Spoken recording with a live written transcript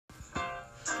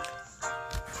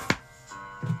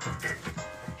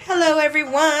Hello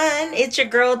everyone, it's your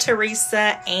girl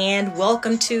Teresa and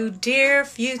welcome to Dear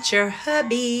Future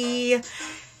Hubby.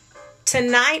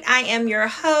 Tonight I am your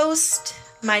host.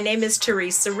 My name is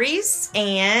Teresa Reese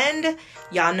and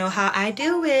y'all know how I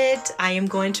do it. I am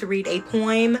going to read a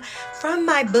poem from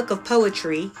my book of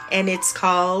poetry and it's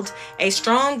called A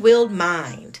Strong-Willed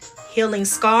Mind, Healing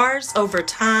Scars Over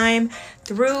Time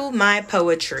Through My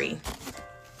Poetry.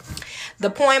 The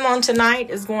poem on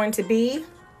tonight is going to be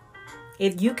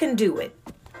If You Can Do It.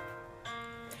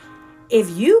 If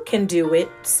you can do it,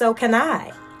 so can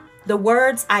I. The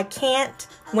words I can't,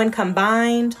 when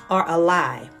combined, are a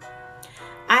lie.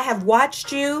 I have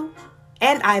watched you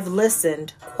and I've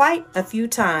listened quite a few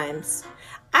times.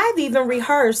 I've even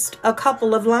rehearsed a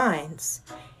couple of lines.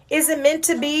 Is it meant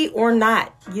to be or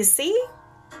not? You see?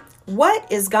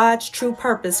 What is God's true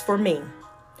purpose for me?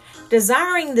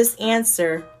 Desiring this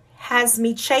answer has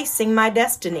me chasing my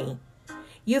destiny.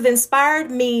 You've inspired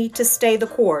me to stay the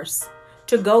course,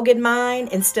 to go get mine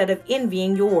instead of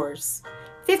envying yours.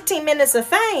 15 minutes of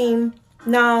fame?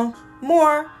 No,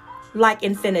 more like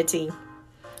infinity.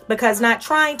 Because not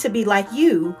trying to be like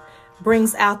you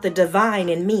brings out the divine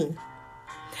in me.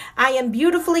 I am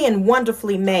beautifully and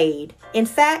wonderfully made. In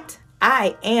fact,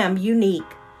 I am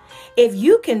unique. If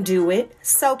you can do it,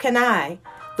 so can I.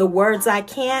 The words I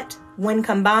can't, when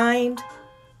combined,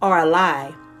 are a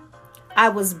lie. I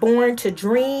was born to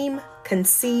dream,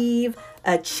 conceive,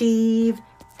 achieve,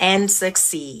 and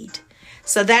succeed.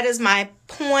 So that is my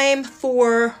poem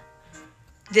for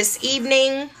this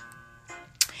evening.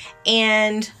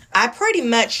 And I pretty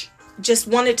much just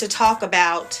wanted to talk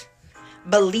about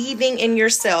believing in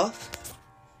yourself.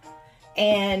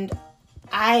 And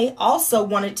I also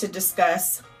wanted to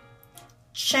discuss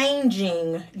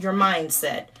changing your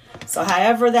mindset. So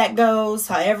however that goes,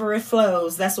 however it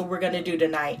flows, that's what we're going to do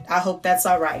tonight. I hope that's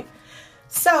all right.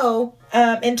 So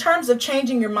in terms of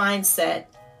changing your mindset,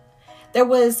 there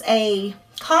was a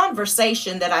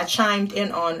conversation that I chimed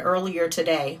in on earlier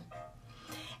today.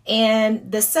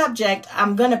 And the subject,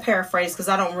 I'm going to paraphrase because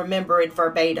I don't remember it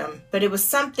verbatim, but it was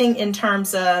something in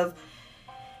terms of,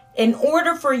 in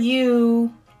order for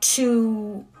you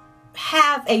to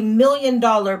have $1 million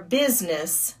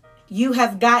business, you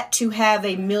have got to have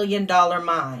 $1 million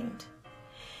mind.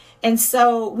 And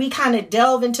so we kind of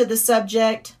delve into the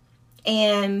subject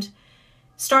and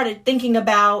started thinking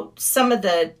about some of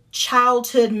the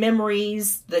childhood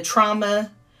memories, the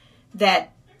trauma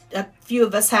that a few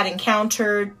of us had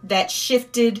encountered that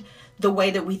shifted the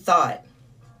way that we thought.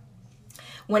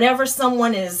 Whenever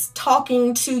someone is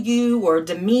talking to you or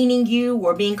demeaning you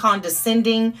or being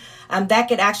condescending, that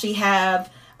could actually have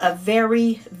a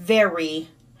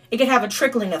it could have a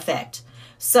trickling effect.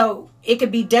 So it could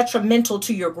be detrimental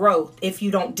to your growth if you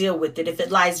don't deal with it, if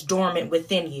it lies dormant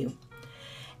within you.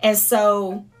 And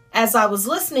so as I was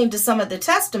listening to some of the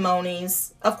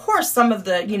testimonies, of course, some of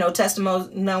the,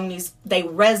 testimonies, they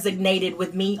resonated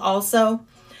with me also,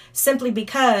 simply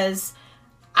because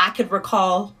I could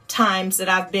recall times that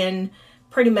I've been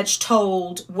pretty much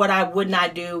told what I would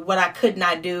not do, what I could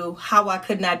not do, how I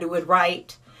could not do it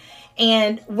right.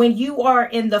 And when you are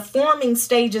in the forming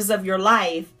stages of your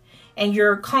life and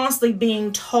you're constantly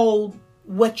being told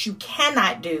what you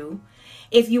cannot do,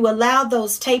 if you allow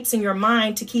those tapes in your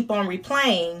mind to keep on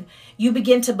replaying, you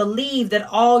begin to believe that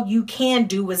all you can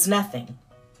do is nothing.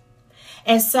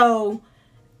 And so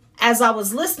as I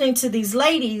was listening to these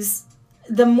ladies,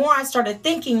 the more I started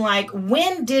thinking, like,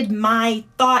 when did my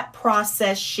thought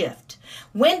process shift?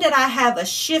 When did I have a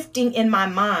shifting in my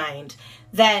mind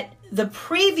that the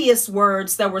previous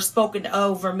words that were spoken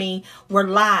over me were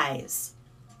lies?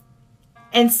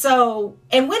 And so,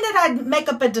 and when did I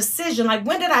make up a decision? Like,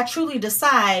 when did I truly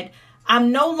decide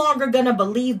I'm no longer going to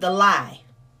believe the lie?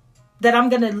 That I'm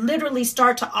going to literally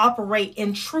start to operate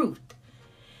in truth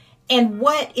and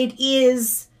what it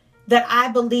is that I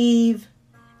believe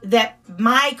that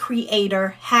my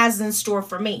Creator has in store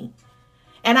for me.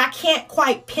 And I can't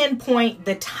quite pinpoint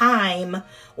the time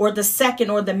or the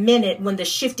second or the minute when the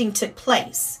shifting took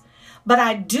place. But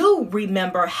I do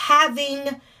remember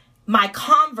having my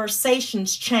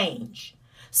conversations change.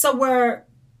 So where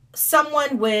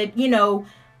someone would,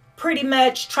 pretty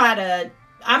much try to,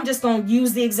 I'm just going to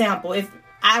use the example. If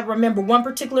I remember one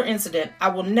particular incident, I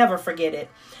will never forget it,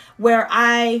 where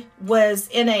I was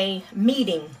in a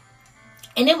meeting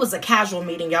and it was a casual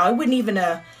meeting, y'all. It wasn't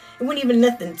even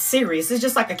nothing serious. It's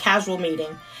just like a casual meeting.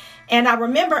 And I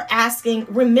remember asking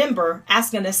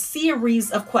a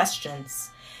series of questions.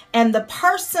 And the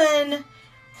person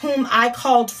whom I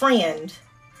called friend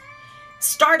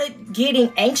started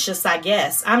getting anxious, I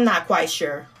guess. I'm not quite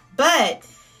sure. But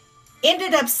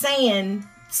ended up saying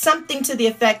something to the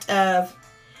effect of,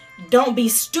 "Don't be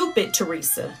stupid,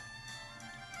 Teresa."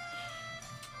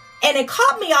 And it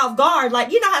caught me off guard.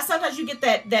 Like, you know how sometimes you get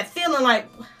that feeling like,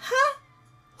 huh?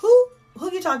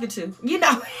 Who you talking to? You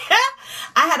know,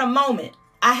 I had a moment.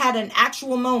 I had an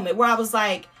actual moment where I was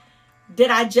like, did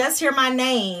I just hear my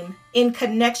name in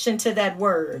connection to that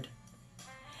word?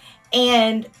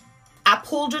 And I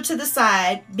pulled her to the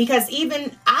side, because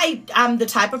even I'm the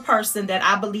type of person that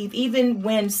I believe even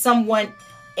when someone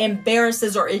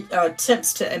embarrasses or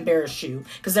attempts to embarrass you,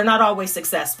 because they're not always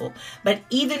successful, but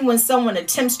even when someone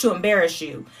attempts to embarrass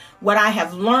you, what I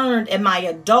have learned in my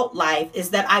adult life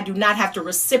is that I do not have to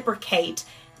reciprocate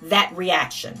that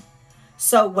reaction.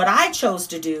 So what I chose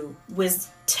to do was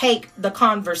take the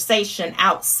conversation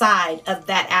outside of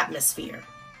that atmosphere.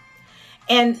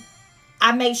 And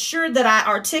I made sure that I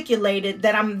articulated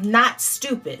that I'm not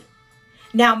stupid.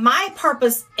 Now, my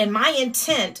purpose and my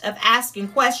intent of asking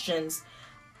questions,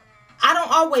 I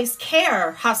don't always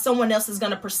care how someone else is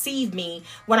going to perceive me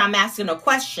when I'm asking a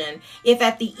question, if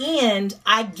at the end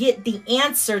I get the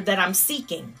answer that I'm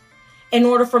seeking, in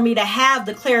order for me to have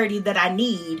the clarity that I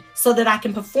need so that I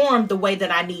can perform the way that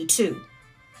I need to.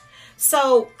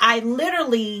 So I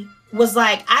literally was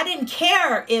like, I didn't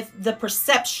care if the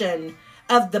perception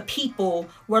of the people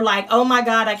were like, "Oh my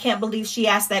God, I can't believe she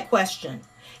asked that question."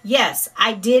 Yes,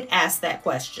 I did ask that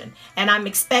question, and I'm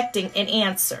expecting an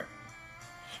answer.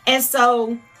 And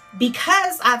so,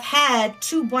 because I've had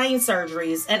 2 brain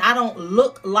surgeries and I don't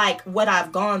look like what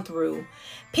I've gone through,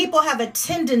 people have a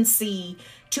tendency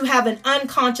to have an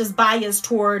unconscious bias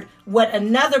toward what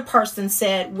another person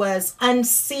said was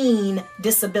unseen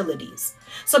disabilities.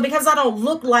 So because I don't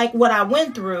look like what I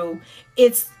went through,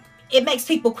 it makes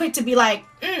people quick to be like,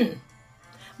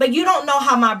 but you don't know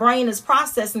how my brain is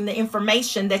processing the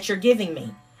information that you're giving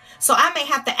me. So I may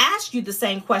have to ask you the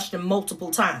same question multiple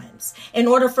times in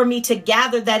order for me to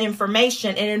gather that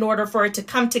information, and in order for it to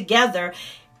come together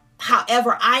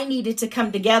however I needed to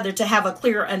come together to have a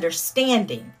clearer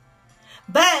understanding.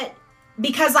 But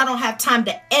because I don't have time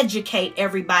to educate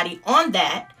everybody on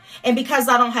that, and because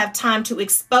I don't have time to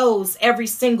expose every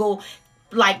single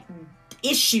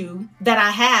issue that I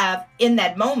have in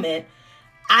that moment,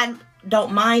 I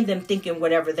don't mind them thinking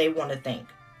whatever they want to think.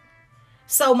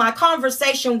 So my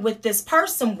conversation with this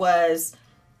person was,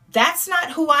 that's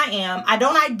not who I am. I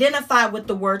don't identify with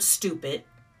the word stupid.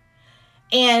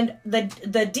 And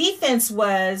the defense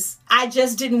was, I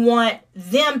just didn't want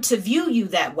them to view you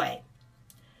that way.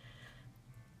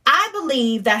 I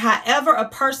believe that however a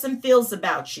person feels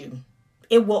about you,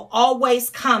 it will always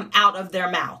come out of their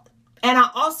mouth. And I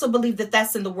also believe that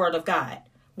that's in the Word of God.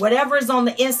 Whatever is on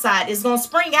the inside is going to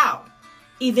spring out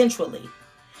eventually.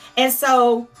 And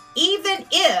so even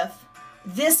if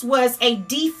this was a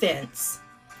defense,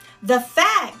 the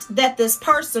fact that this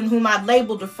person whom I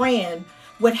labeled a friend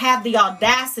would have the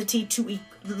audacity to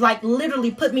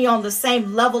literally put me on the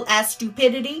same level as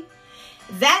stupidity,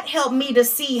 that helped me to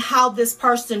see how this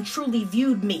person truly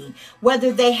viewed me,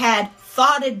 whether they had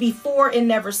thought it before and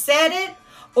never said it,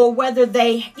 or whether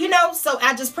they, so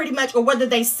I just pretty much, or whether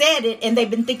they said it and they've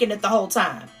been thinking it the whole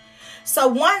time. So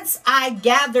once I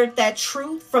gathered that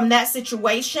truth from that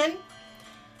situation,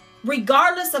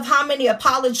 regardless of how many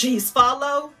apologies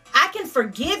follow, I can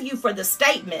forgive you for the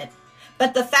statement.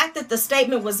 But the fact that the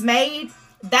statement was made,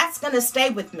 that's going to stay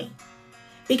with me.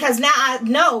 Because now I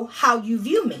know how you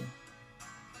view me.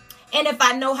 And if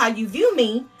I know how you view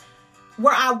me,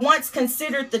 where I once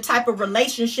considered the type of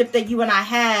relationship that you and I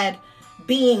had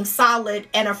being solid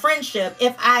and a friendship,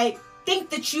 if I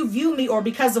think that you view me, or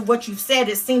because of what you've said,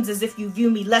 it seems as if you view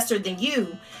me lesser than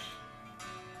you,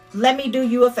 let me do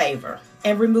you a favor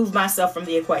and remove myself from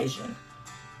the equation.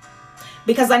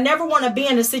 Because I never want to be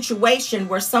in a situation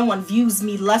where someone views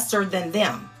me lesser than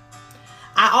them.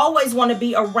 I always want to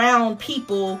be around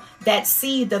people that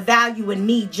see the value in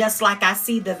me just like I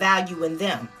see the value in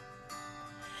them.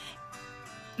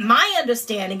 My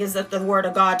understanding is that the Word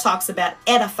of God talks about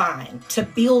edifying, to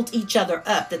build each other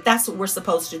up, that's what we're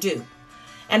supposed to do.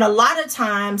 And a lot of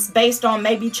times, based on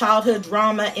maybe childhood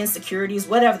drama, insecurities,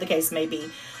 whatever the case may be,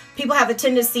 people have a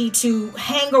tendency to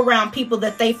hang around people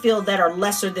that they feel that are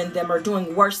lesser than them or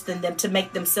doing worse than them to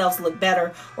make themselves look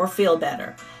better or feel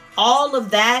better. All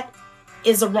of that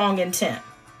is a wrong intent.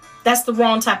 That's the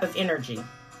wrong type of energy.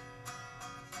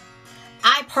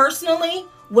 I personally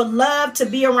would love to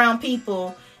be around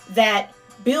people that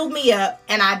build me up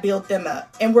and I build them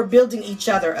up, and we're building each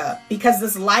other up, because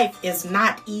this life is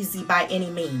not easy by any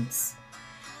means.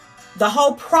 the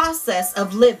whole process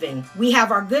of living. We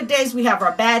have our good days, we have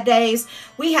our bad days,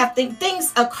 we have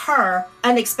things occur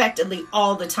unexpectedly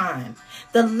all the time.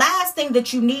 The last thing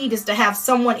that you need is to have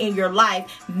someone in your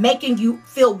life making you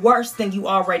feel worse than you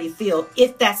already feel,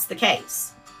 if that's the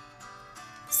case.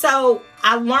 So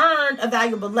I learned a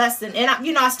valuable lesson, and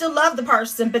I still love the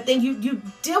person, but then you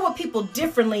deal with people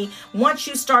differently once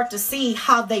you start to see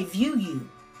how they view you.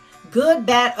 Good,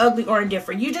 bad, ugly, or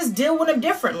indifferent. You just deal with them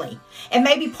differently. And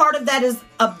maybe part of that is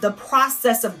the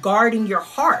process of guarding your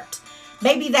heart.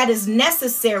 Maybe that is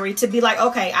necessary to be like,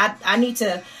 okay, I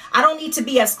don't need to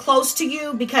be as close to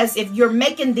you, because if you're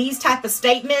making these type of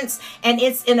statements and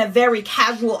it's in a very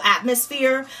casual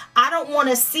atmosphere, I don't want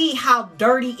to see how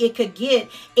dirty it could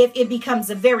get if it becomes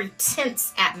a very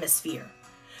tense atmosphere.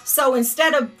 So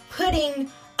instead of putting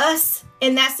us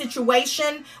in that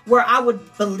situation where I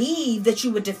would believe that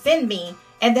you would defend me,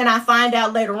 and then I find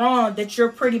out later on that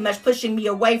you're pretty much pushing me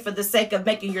away for the sake of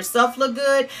making yourself look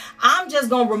good, I'm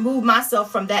just going to remove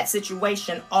myself from that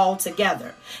situation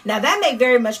altogether. Now, that may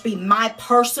very much be my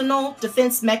personal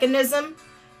defense mechanism.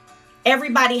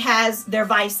 Everybody has their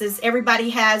vices,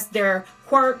 everybody has their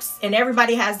quirks, and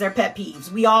everybody has their pet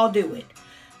peeves. We all do it.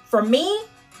 For me,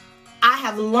 I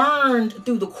have learned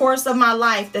through the course of my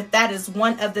life that is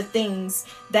one of the things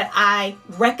that I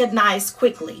recognize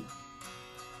quickly.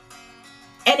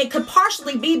 And it could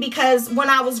partially be because when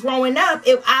I was growing up,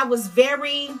 I was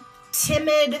very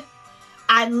timid.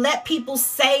 I let people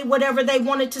say whatever they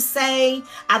wanted to say.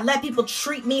 I let people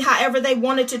treat me however they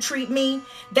wanted to treat me.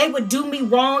 They would do me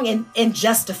wrong and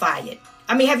justify it.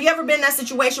 I mean, have you ever been in that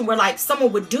situation where like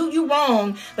someone would do you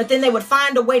wrong, but then they would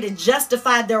find a way to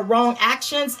justify their wrong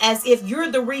actions as if you're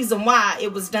the reason why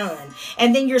it was done?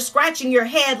 And then you're scratching your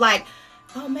head like,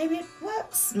 oh, maybe it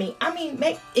was me. I mean,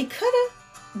 it could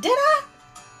have.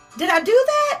 Did I do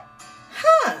that?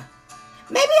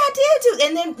 Maybe I did too.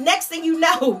 And then next thing you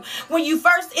know, when you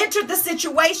first entered the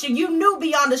situation, you knew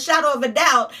beyond a shadow of a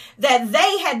doubt that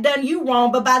they had done you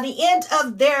wrong. But by the end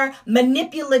of their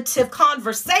manipulative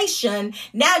conversation,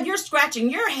 now you're scratching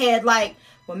your head like,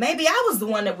 well, maybe I was the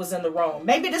one that was in the wrong.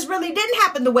 Maybe this really didn't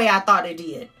happen the way I thought it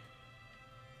did.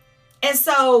 And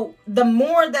so the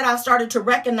more that I started to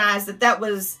recognize that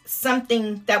was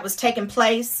something that was taking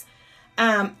place,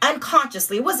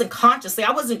 unconsciously, it wasn't consciously.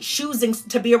 I wasn't choosing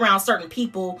to be around certain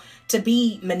people to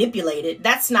be manipulated.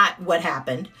 That's not what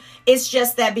happened. It's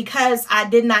just that because I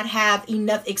did not have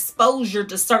enough exposure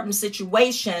to certain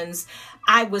situations,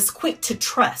 I was quick to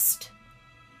trust.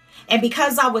 And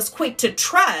because I was quick to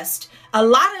trust, a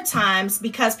lot of times,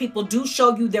 because people do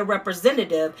show you their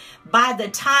representative, by the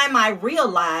time I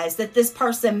realized that this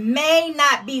person may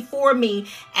not be for me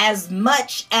as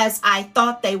much as I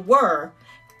thought they were,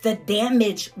 the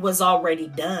damage was already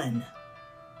done.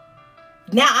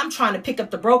 Now I'm trying to pick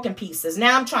up the broken pieces.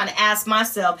 Now I'm trying to ask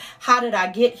myself, how did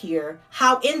I get here?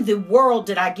 How in the world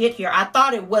did I get here? I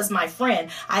thought it was my friend.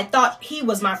 I thought he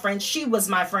was my friend. She was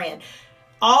my friend.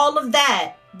 All of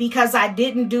that because I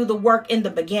didn't do the work in the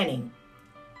beginning.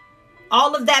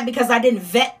 All of that because I didn't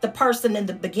vet the person in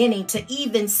the beginning to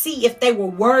even see if they were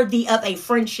worthy of a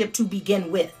friendship to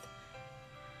begin with.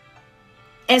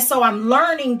 And so I'm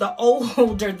learning the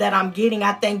older that I'm getting.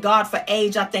 I thank God for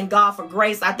age. I thank God for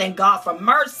grace. I thank God for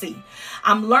mercy.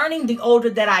 I'm learning the older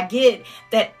that I get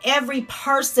that every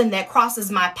person that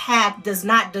crosses my path does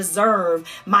not deserve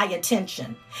my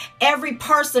attention. Every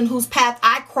person whose path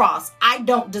I cross, I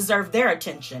don't deserve their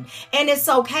attention. And it's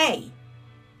okay.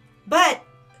 But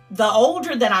the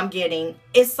older that I'm getting,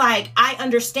 it's like I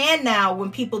understand now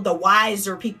when the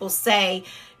wiser people say,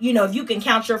 you know, if you can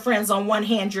count your friends on one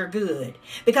hand, you're good.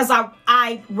 Because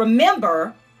I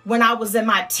remember when I was in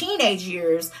my teenage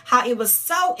years, how it was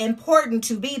so important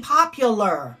to be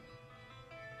popular.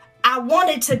 I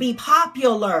wanted to be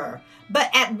popular, but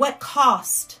at what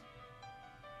cost?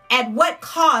 At what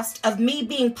cost of me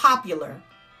being popular?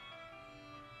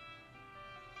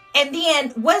 And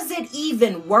then, was it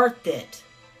even worth it?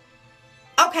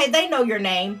 Okay, they know your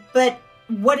name, but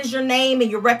what is your name and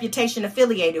your reputation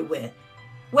affiliated with?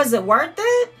 Was it worth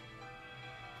it?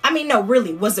 I mean, no,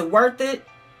 really, was it worth it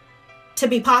to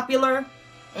be popular?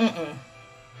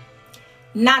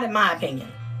 Not in my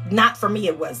opinion. Not for me,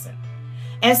 it wasn't.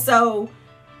 And so,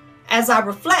 as I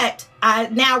reflect, I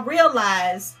now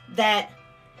realize that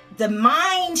the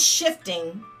mind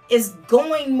shifting is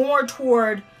going more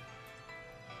toward,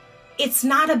 it's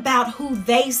not about who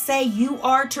they say you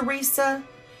are, Teresa.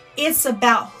 It's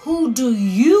about who do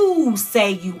you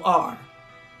say you are.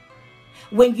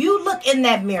 When you look in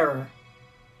that mirror,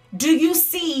 do you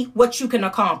see what you can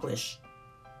accomplish?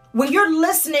 When you're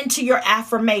listening to your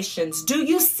affirmations, do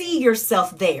you see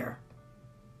yourself there?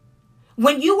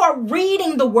 When you are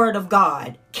reading the word of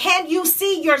God, can you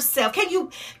see yourself? Can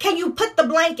you put the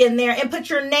blank in there and put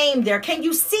your name there? Can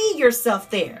you see yourself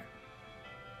there?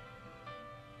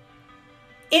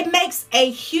 It makes a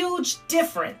huge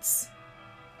difference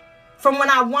from when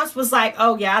I once was like,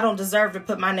 oh yeah, I don't deserve to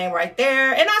put my name right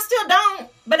there. And I still don't.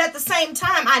 But at the same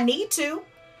time, I need to,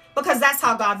 because that's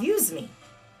how God views me.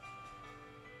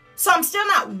 So I'm still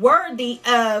not worthy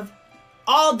of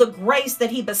all the grace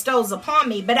that he bestows upon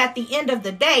me. But at the end of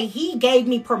the day, he gave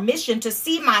me permission to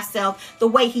see myself the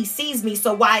way he sees me.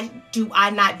 So why do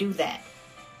I not do that?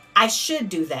 I should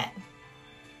do that.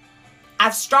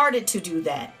 I've started to do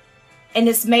that. And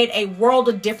it's made a world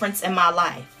of difference in my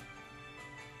life.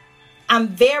 I'm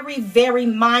very, very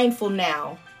mindful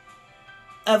now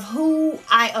of who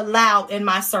I allow in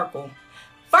my circle.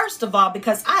 First of all,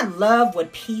 because I love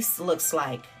what peace looks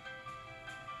like.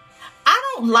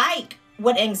 I don't like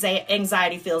what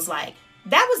anxiety feels like.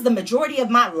 That was the majority of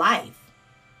my life.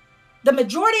 The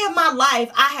majority of my life,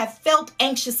 I have felt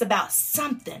anxious about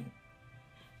something.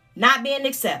 Not being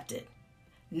accepted.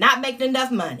 Not making enough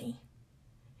money.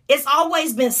 It's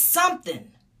always been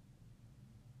something.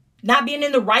 Not being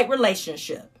in the right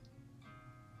relationship.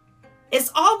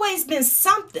 It's always been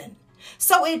something.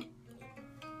 So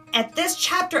at this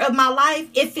chapter of my life,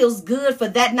 it feels good for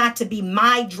that not to be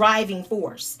my driving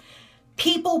force.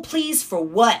 People please for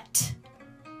what?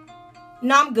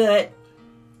 No, I'm good.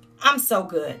 I'm so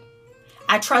good.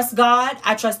 I trust God.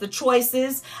 I trust the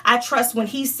choices. I trust when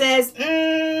he says,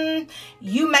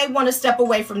 you may want to step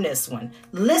away from this one.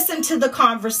 Listen to the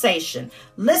conversation.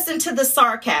 Listen to the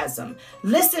sarcasm.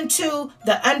 Listen to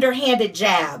the underhanded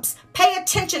jabs. Pay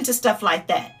attention to stuff like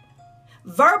that.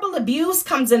 Verbal abuse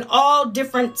comes in all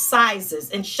different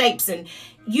sizes and shapes. And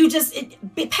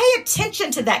pay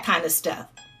attention to that kind of stuff.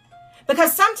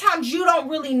 Because sometimes you don't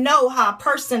really know how a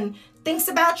person thinks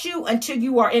about you until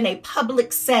you are in a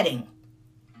public setting.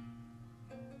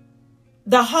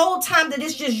 The whole time that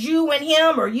it's just you and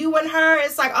him or you and her,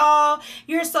 it's like, oh,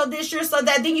 you're so this, you're so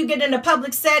that. Then you get in a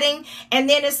public setting and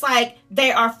then it's like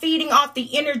they are feeding off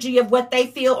the energy of what they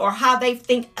feel or how they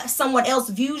think someone else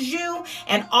views you.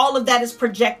 And all of that is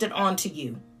projected onto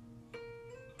you.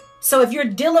 So if you're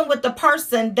dealing with the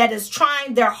person that is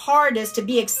trying their hardest to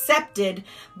be accepted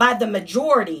by the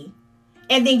majority,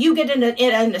 and then you get in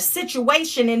a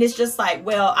situation and it's just like,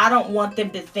 well, I don't want them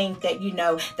to think that,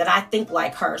 that I think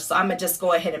like her. So I'm going to just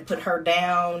go ahead and put her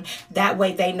down. That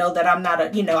way they know that I'm not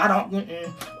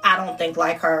I don't think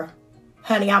like her.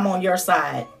 Honey, I'm on your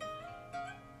side.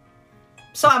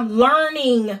 So I'm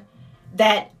learning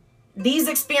that these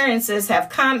experiences have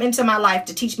come into my life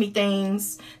to teach me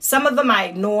things. Some of them I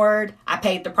ignored. I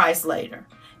paid the price later.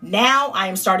 Now I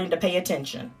am starting to pay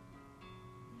attention.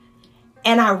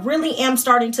 And I really am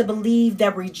starting to believe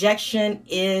that rejection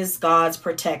is God's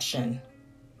protection.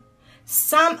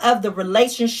 Some of the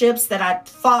relationships that I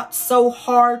fought so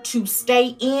hard to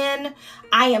stay in,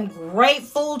 I am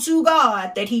grateful to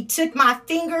God that he took my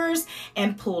fingers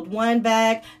and pulled one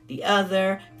back, the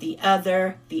other, and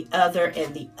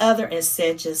the other, and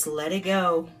said, just let it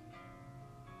go.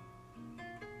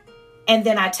 And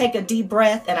then I take a deep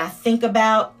breath and I think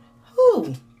about,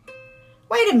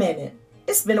 wait a minute,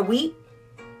 it's been a week.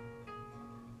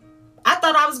 I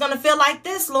thought I was going to feel like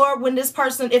this, Lord,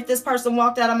 if this person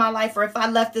walked out of my life or if I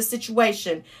left this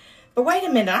situation. But wait a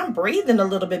minute, I'm breathing a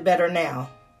little bit better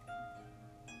now.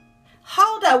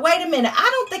 Hold up, wait a minute. I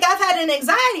don't think I've had an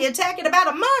anxiety attack in about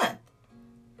a month.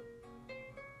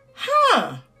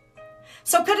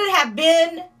 So could it have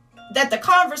been that the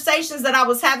conversations that I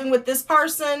was having with this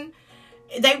person,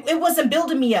 it wasn't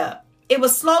building me up. It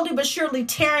was slowly but surely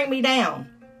tearing me down.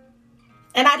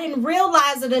 And I didn't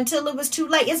realize it until it was too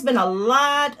late. It's been a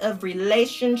lot of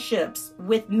relationships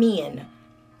with men.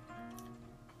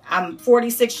 I'm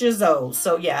 46 years old.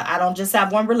 So yeah, I don't just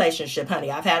have one relationship, honey.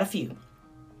 I've had a few.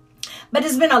 But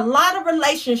it's been a lot of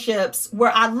relationships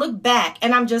where I look back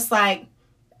and I'm just like,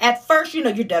 at first,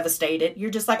 you're devastated.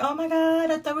 You're just like, oh my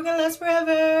God, I thought we were going to last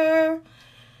forever.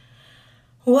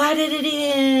 Why did it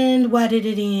end? Why did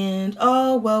it end?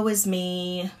 Oh, woe is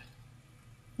me.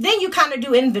 Then you kind of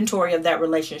do inventory of that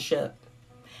relationship.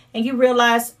 And you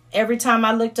realize every time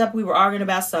I looked up, we were arguing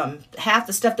about something. Half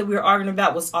the stuff that we were arguing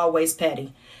about was always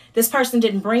petty. This person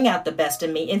didn't bring out the best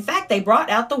in me. In fact, they brought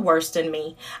out the worst in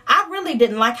me. I really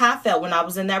didn't like how I felt when I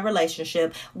was in that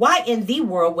relationship. Why in the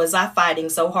world was I fighting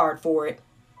so hard for it?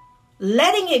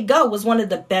 Letting it go was one of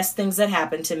the best things that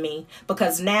happened to me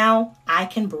because now I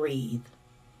can breathe.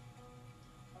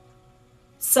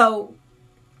 So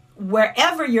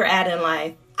wherever you're at in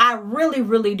life, I really,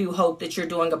 really do hope that you're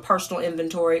doing a personal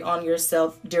inventory on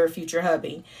yourself, dear future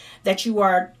hubby, that you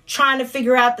are trying to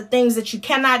figure out the things that you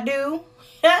cannot do.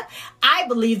 I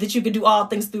believe that you can do all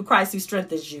things through Christ who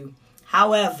strengthens you.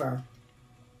 However,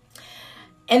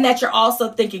 and that you're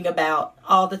also thinking about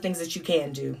all the things that you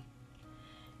can do.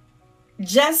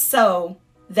 Just so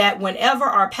that whenever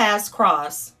our paths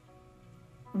cross,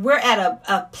 we're at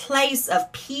a place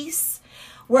of peace.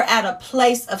 We're at a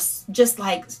place of just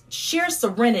like sheer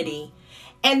serenity.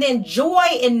 And then joy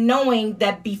in knowing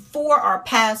that before our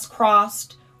paths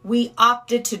crossed, we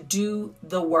opted to do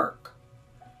the work.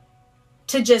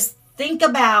 To just think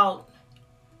about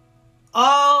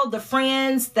all the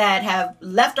friends that have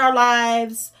left our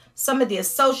lives, some of the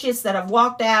associates that have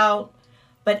walked out.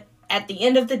 But at the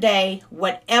end of the day,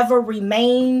 whatever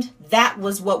remained, that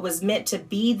was what was meant to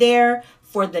be there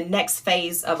for the next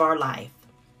phase of our life.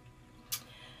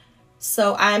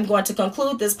 So I'm going to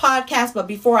conclude this podcast, but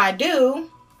before I do,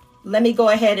 let me go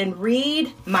ahead and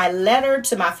read my letter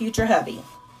to my future hubby.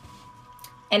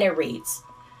 And it reads,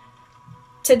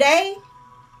 today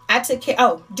I took care,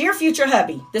 dear future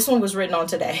hubby, this one was written on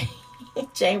today,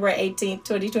 January 18th,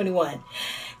 2021.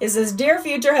 It says, dear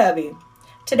future hubby,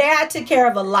 today I took care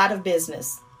of a lot of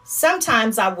business.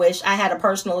 Sometimes I wish I had a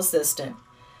personal assistant.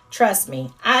 Trust me,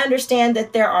 I understand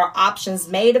that there are options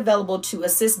made available to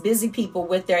assist busy people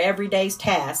with their everyday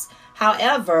tasks.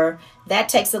 However, that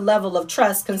takes a level of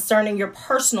trust concerning your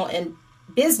personal and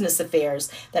business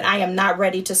affairs that I am not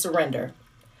ready to surrender.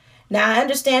 Now, I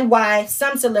understand why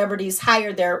some celebrities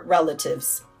hire their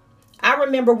relatives. I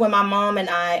remember when my mom and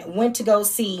I went to go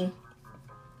see,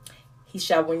 he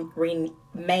shall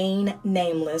remain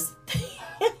nameless,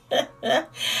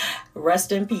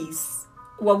 rest in peace.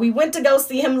 Well, we went to go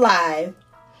see him live.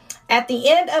 At the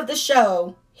end of the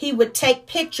show, he would take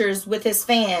pictures with his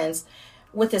fans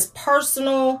with his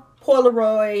personal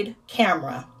Polaroid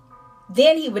camera.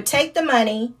 Then he would take the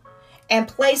money and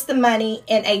place the money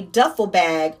in a duffel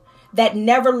bag that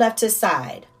never left his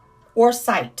side or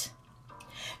sight.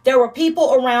 There were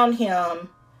people around him,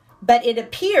 but it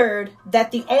appeared that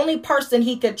the only person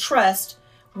he could trust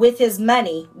with his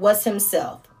money was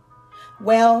himself.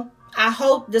 Well, I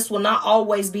hope this will not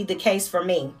always be the case for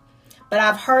me, but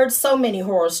I've heard so many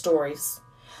horror stories.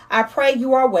 I pray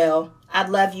you are well. I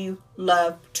love you.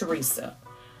 Love, Teresa.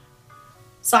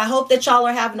 So I hope that y'all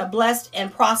are having a blessed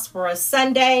and prosperous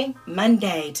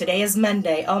Monday. Today is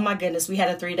Monday. Oh my goodness, we had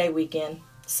a 3-day weekend.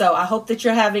 So I hope that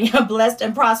you're having a blessed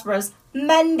and prosperous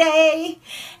Monday.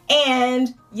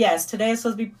 And yes, today is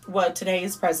supposed to be, today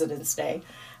is President's Day.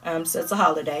 So it's a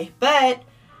holiday. But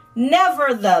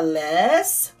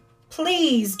nevertheless,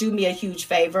 please do me a huge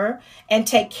favor and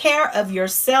take care of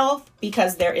yourself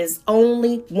because there is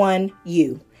only one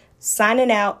you. Signing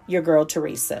out, your girl,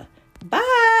 Teresa.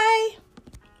 Bye.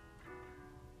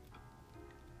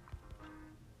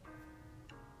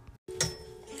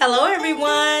 Hello,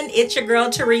 everyone. It's your girl,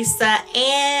 Teresa,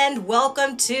 and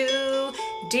welcome to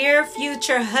Dear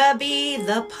Future Hubby,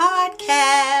 the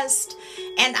podcast.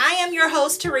 And I am your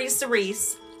host, Teresa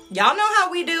Reese. Y'all know how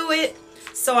we do it.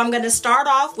 So I'm going to start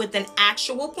off with an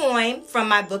actual poem from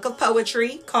my book of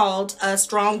poetry called A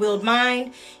Strong-Willed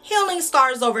Mind, Healing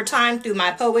Scars Over Time Through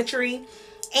My Poetry.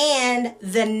 And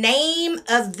the name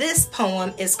of this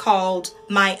poem is called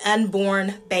My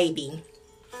Unborn Baby.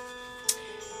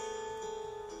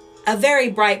 A very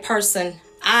bright person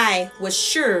I was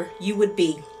sure you would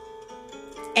be.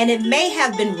 And it may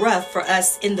have been rough for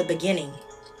us in the beginning.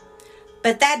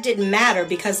 But that didn't matter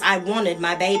because I wanted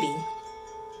my baby.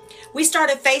 We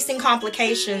started facing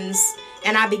complications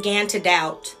and I began to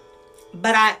doubt.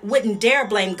 But I wouldn't dare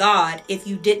blame God if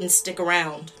you didn't stick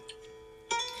around.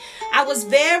 I was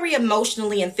very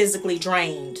emotionally and physically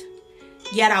drained.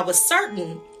 Yet I was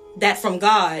certain that from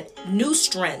God, new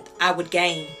strength I would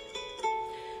gain.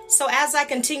 So as I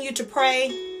continued to pray,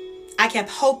 I kept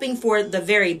hoping for the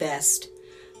very best,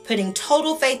 putting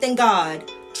total faith in God,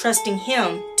 trusting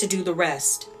Him to do the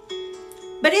rest.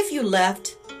 But if you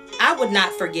left, I would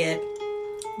not forget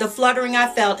the fluttering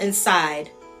I felt inside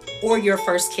or your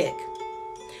first kick.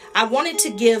 I wanted to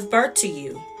give birth to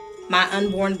you, my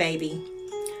unborn baby,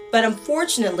 but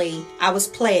unfortunately, I was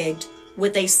plagued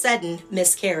with a sudden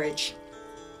miscarriage.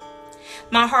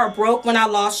 My heart broke when I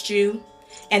lost you,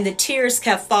 and the tears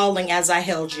kept falling as I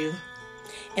held you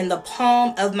in the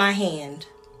palm of my hand.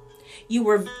 You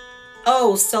were,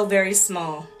 oh, so very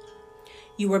small.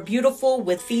 You were beautiful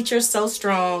with features so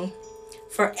strong.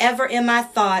 Forever in my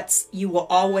thoughts, you will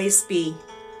always be.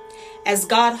 As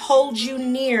God holds you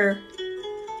near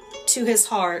to His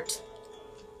heart,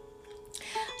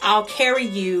 I'll carry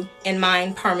you in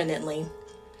mind permanently.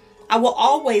 I will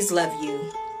always love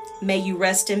you May you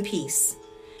rest in peace,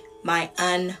 my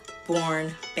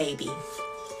unborn baby.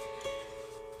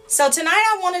 So tonight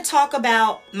I want to talk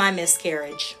about my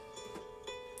miscarriage.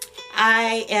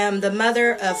 I am the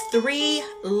mother of 3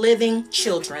 living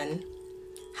children.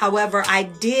 However, I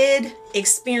did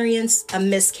experience a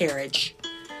miscarriage.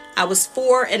 I was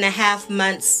 4.5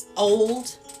 months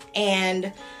old,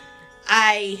 and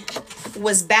I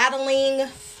was battling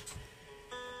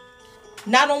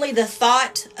not only the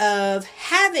thought of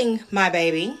having my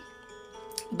baby,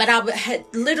 but I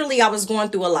was going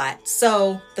through a lot.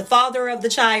 So the father of the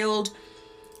child,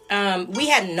 we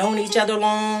hadn't known each other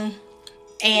long.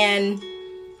 And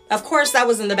of course, that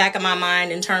was in the back of my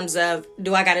mind in terms of,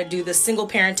 do I got to do the single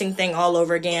parenting thing all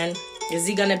over again? Is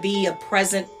he going to be a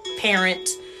present parent?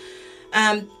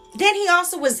 Then he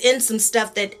also was in some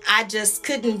stuff that I just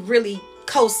couldn't really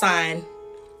co-sign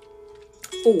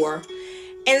for.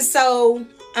 And so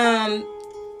I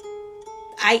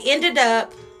ended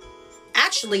up,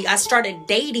 I started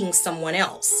dating someone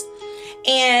else.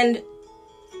 And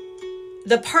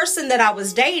the person that I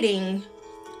was dating,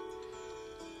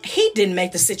 he didn't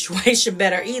make the situation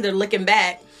better either, looking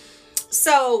back.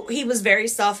 So he was very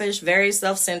selfish, very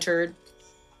self-centered.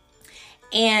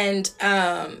 And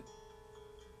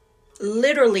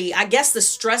literally, I guess the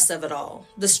stress of it all,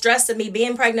 the stress of me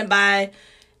being pregnant by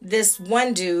this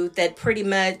one dude that pretty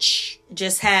much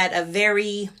just had a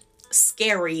very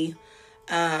scary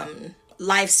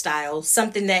lifestyle,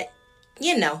 something that,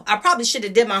 I probably should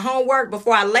have did my homework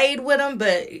before I laid with him.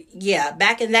 But yeah,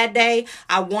 back in that day,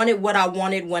 I wanted what I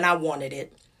wanted when I wanted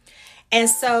it. And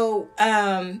so,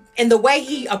 and the way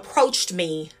he approached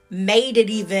me made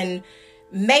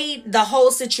the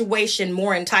whole situation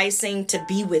more enticing to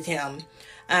be with him,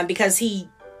 because he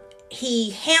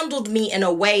handled me in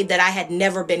a way that I had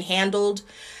never been handled.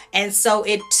 And so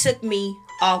it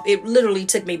literally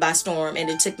took me by storm, and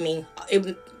it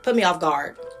put me off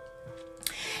guard.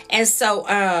 And so,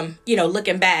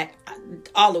 looking back,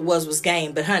 all it was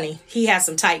game. But honey, he had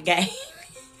some tight game.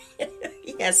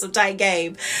 He had some tight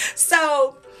game.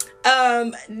 So,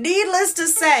 needless to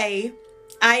say,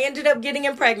 I ended up getting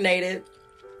impregnated.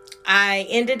 I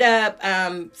ended up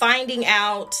finding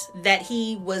out that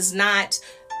he was not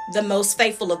the most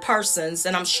faithful of persons.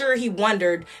 And I'm sure he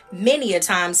wondered many a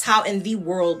times, how in the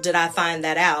world did I find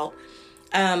that out?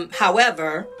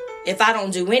 However, if I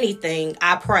don't do anything,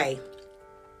 I pray.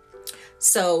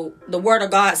 So the word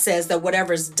of God says that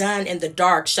whatever is done in the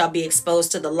dark shall be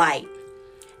exposed to the light.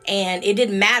 And it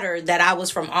didn't matter that I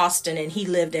was from Austin and he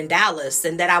lived in Dallas,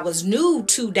 and that I was new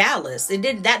to Dallas. None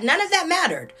of that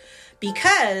mattered,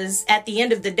 because at the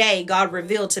end of the day, God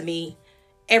revealed to me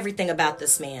everything about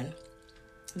this man,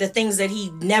 the things that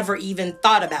he never even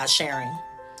thought about sharing.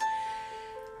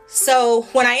 So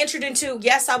when I entered into,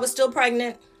 yes, I was still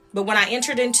pregnant, but when I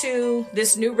entered into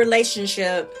this new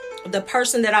relationship, the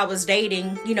person that I was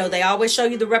dating, they always show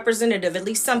you the representative, at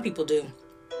least some people do.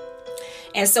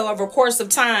 And so over the course of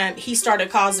time, he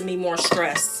started causing me more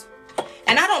stress.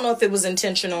 And I don't know if it was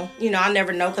intentional. I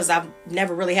never know, because I've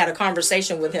never really had a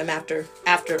conversation with him after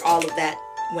all of that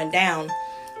went down.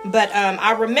 But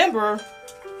I remember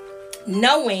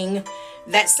knowing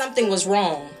that something was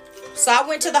wrong. So I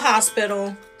went to the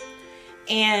hospital,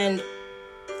 and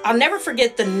I'll never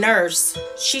forget the nurse.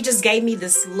 She just gave me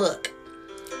this look.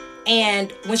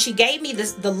 And when she gave me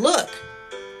the look,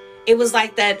 it was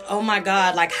like that, oh my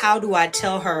God, like, how do I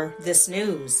tell her this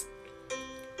news?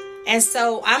 And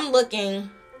so I'm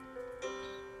looking,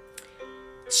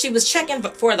 she was checking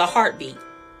for the heartbeat,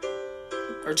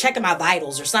 or checking my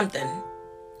vitals or something.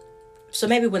 So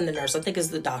maybe it wasn't the nurse, I think it's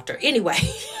the doctor. Anyway,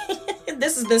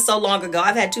 this has been so long ago.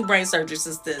 I've had 2 brain surgeries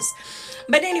since this.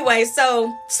 But anyway,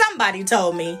 so somebody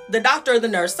told me, the doctor or the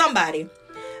nurse, somebody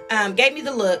gave me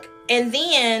the look. And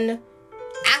then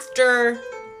after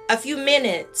a few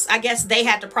minutes, I guess they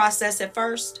had to process it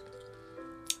first.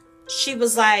 She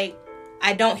was like,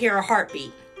 I don't hear a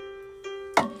heartbeat.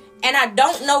 And I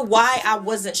don't know why I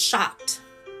wasn't shocked.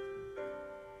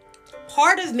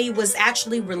 Part of me was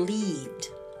actually relieved.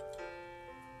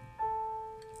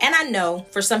 And I know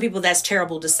for some people that's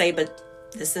terrible to say, but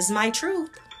this is my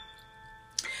truth.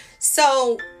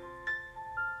 So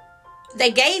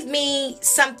they gave me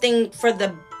something for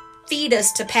the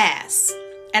fetus to pass.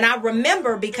 And I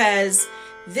remember, because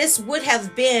this would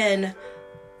have been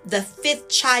the 5th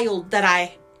child that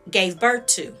I gave birth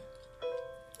to.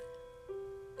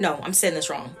 No, I'm saying this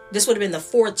wrong. This would have been the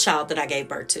 4th child that I gave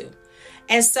birth to.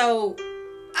 And so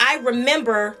I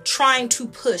remember trying to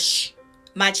push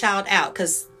my child out,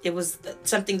 because it was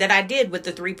something that I did with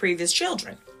the 3 previous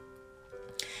children.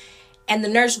 And the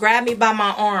nurse grabbed me by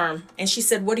my arm and she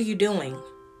said, "What are you doing?"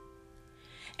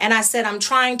 And I said, I'm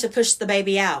trying to push the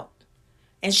baby out.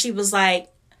 And she was like,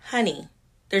 honey,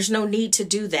 there's no need to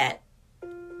do that.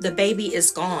 The baby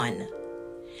is gone.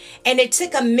 And it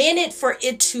took a minute for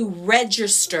it to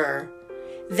register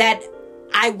that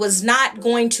I was not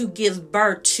going to give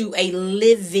birth to a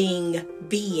living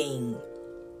being.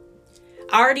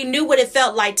 I already knew what it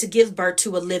felt like to give birth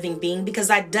to a living being because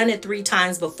I'd done it 3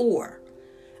 times before.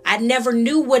 I never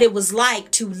knew what it was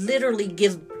like to literally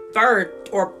give birth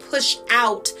or push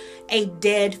out a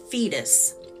dead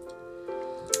fetus.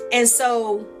 And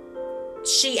so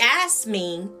she asked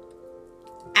me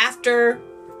after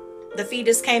the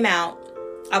fetus came out,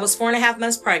 I was 4.5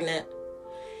 months pregnant.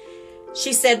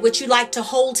 She said, would you like to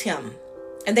hold him?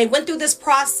 And they went through this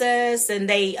process and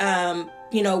they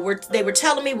were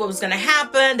telling me what was going to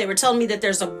happen. They were telling me that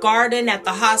there's a garden at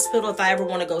the hospital. If I ever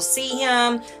want to go see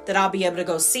him, that I'll be able to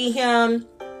go see him.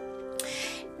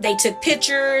 They took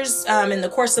pictures. In the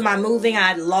course of my moving,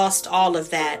 I lost all of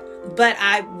that. But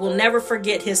I will never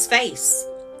forget his face.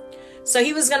 So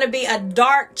he was going to be a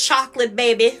dark chocolate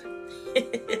baby.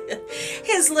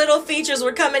 His little features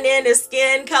were coming in. His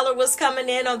skin color was coming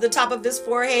in on the top of his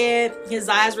forehead. His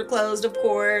eyes were closed, of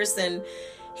course. And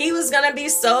he was going to be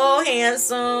so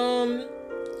handsome.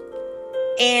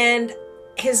 And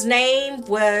his name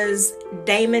was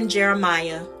Damon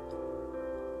Jeremiah.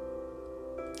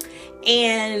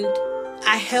 And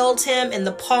I held him in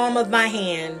the palm of my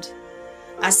hand.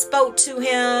 I spoke to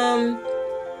him.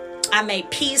 I made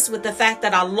peace with the fact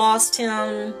that I lost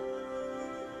him.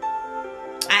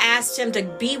 I asked him to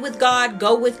be with God,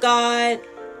 go with God.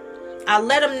 I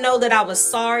let him know that I was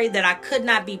sorry that I could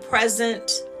not be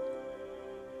present.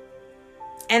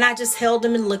 And I just held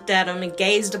him and looked at him and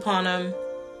gazed upon him.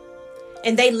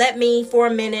 And they let me for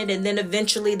a minute. And then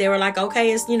eventually they were like,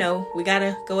 okay, we got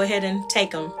to go ahead and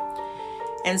take him.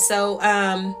 And so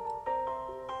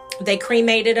they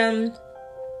cremated him.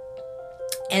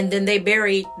 And then they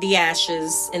buried the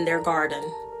ashes in their garden.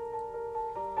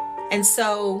 And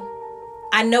so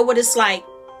I know what it's like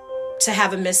to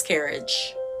have a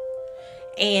miscarriage.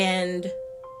 And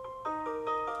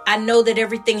I know that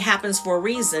everything happens for a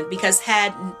reason, because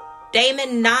had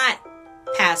Damon not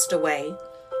passed away,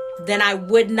 then I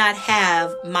would not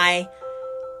have my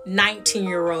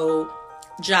 19-year-old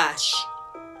Josh.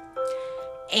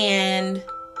 And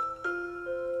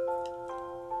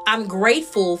I'm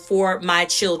grateful for my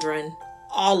children,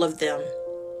 all of them.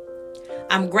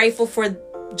 I'm grateful for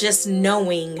just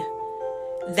knowing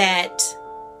that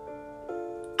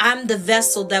I'm the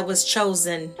vessel that was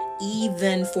chosen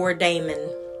even for Damon.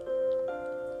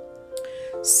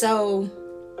 So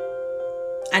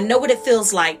I know what it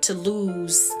feels like to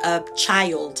lose a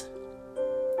child.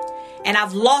 And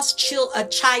I've lost a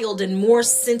child in more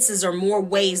senses or more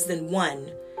ways than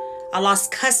one. I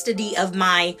lost custody of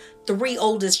my 3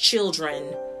 oldest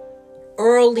children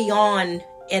early on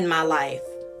in my life.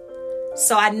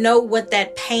 So I know what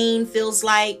that pain feels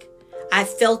like. I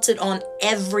felt it on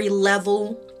every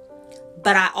level,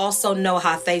 but I also know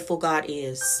how faithful God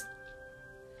is.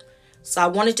 So I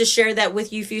wanted to share that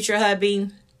with you, future hubby,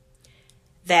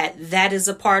 that is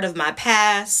a part of my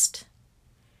past,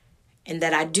 and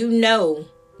that I do know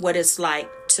what it's like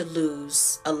to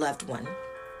lose a loved one.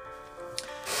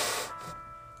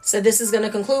 So this is going to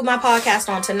conclude my podcast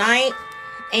on tonight,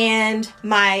 and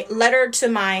my letter to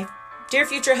my dear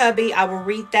future hubby, I will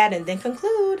read that and then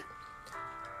conclude.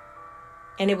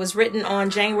 And it was written on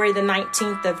January the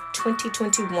 19th of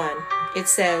 2021. It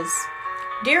says,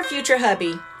 Dear future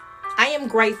hubby, I am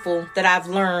grateful that I've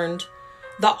learned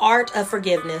the art of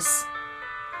forgiveness.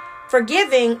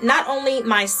 Forgiving not only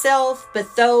myself,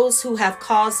 but those who have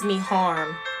caused me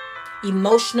harm,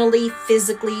 emotionally,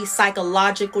 physically,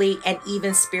 psychologically, and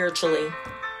even spiritually.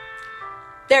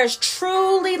 There's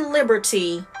truly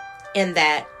liberty in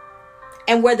that.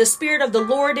 And where the Spirit of the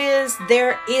Lord is,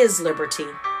 there is liberty.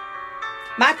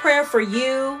 My prayer for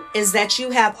you is that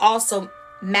you have also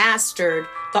mastered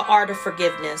the art of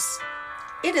forgiveness.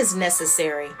 It is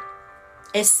necessary,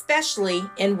 especially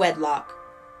in wedlock.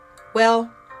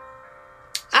 Well,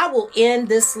 I will end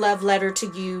this love letter to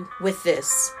you with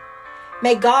this.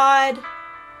 May God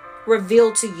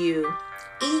reveal to you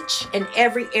each and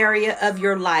every area of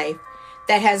your life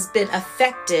that has been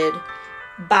affected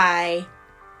by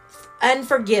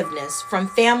unforgiveness, from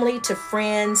family to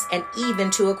friends and even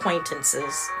to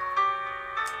acquaintances.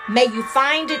 May you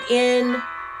find it in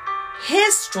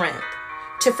His strength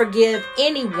to forgive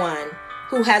anyone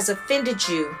who has offended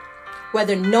you,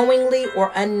 whether knowingly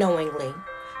or unknowingly,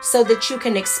 so that you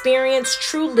can experience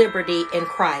true liberty in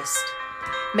Christ.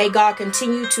 May God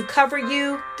continue to cover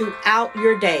you throughout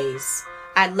your days.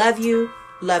 I love you.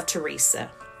 Love, Teresa.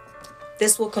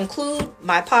 this will conclude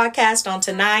my podcast on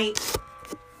tonight.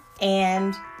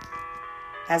 And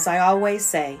as I always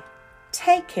say,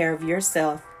 take care of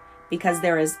yourself because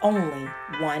there is only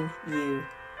one you.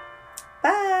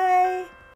 Bye.